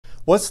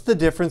What's the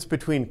difference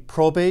between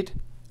probate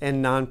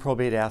and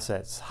non-probate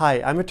assets?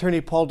 Hi, I'm Attorney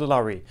Paul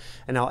Deloughery,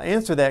 and I'll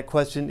answer that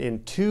question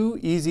in 2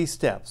 easy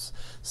steps.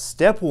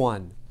 Step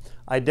 1,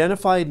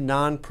 identify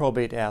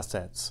non-probate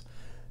assets.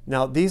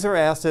 Now, these are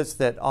assets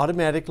that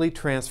automatically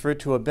transfer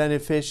to a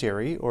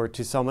beneficiary or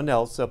to someone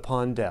else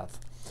upon death,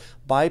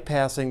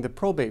 bypassing the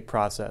probate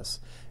process.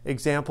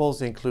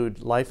 Examples include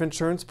life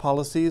insurance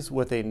policies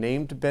with a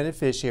named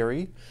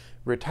beneficiary,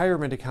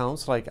 retirement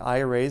accounts like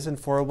IRAs and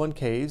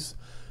 401ks,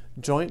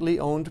 jointly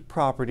owned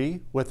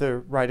property with a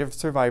right of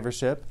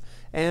survivorship,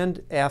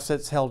 and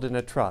assets held in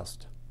a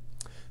trust.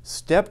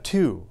 Step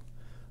 2,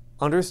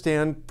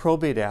 understand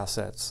probate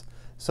assets.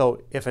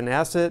 So if an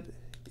asset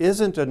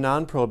isn't a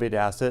non-probate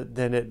asset,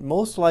 then it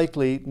most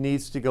likely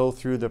needs to go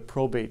through the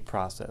probate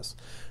process.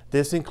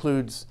 This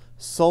includes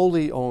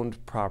solely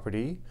owned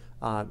property,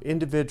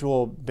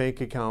 individual bank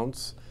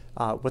accounts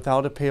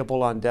without a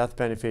payable on death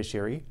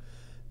beneficiary,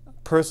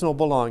 personal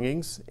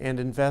belongings, and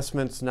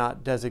investments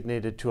not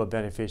designated to a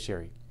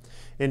beneficiary.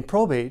 In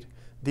probate,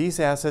 these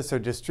assets are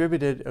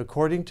distributed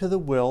according to the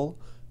will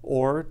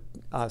or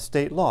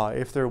state law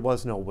if there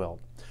was no will.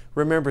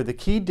 Remember, the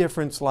key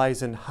difference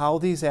lies in how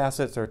these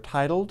assets are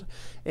titled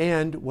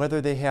and whether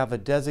they have a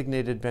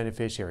designated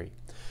beneficiary.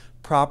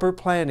 Proper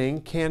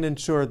planning can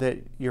ensure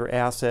that your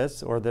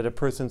assets or that a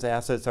person's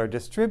assets are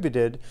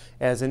distributed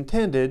as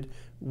intended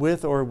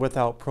with or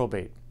without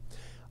probate.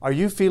 Are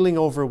you feeling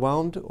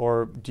overwhelmed,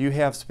 or do you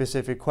have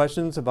specific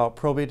questions about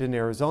probate in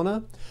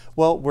Arizona?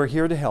 Well, we're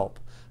here to help.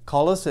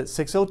 Call us at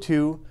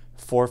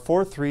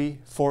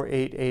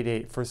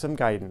 602-443-4888 for some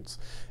guidance.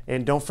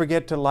 And don't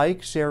forget to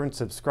like, share, and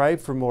subscribe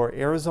for more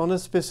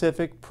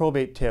Arizona-specific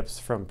probate tips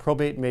from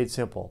Probate Made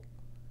Simple.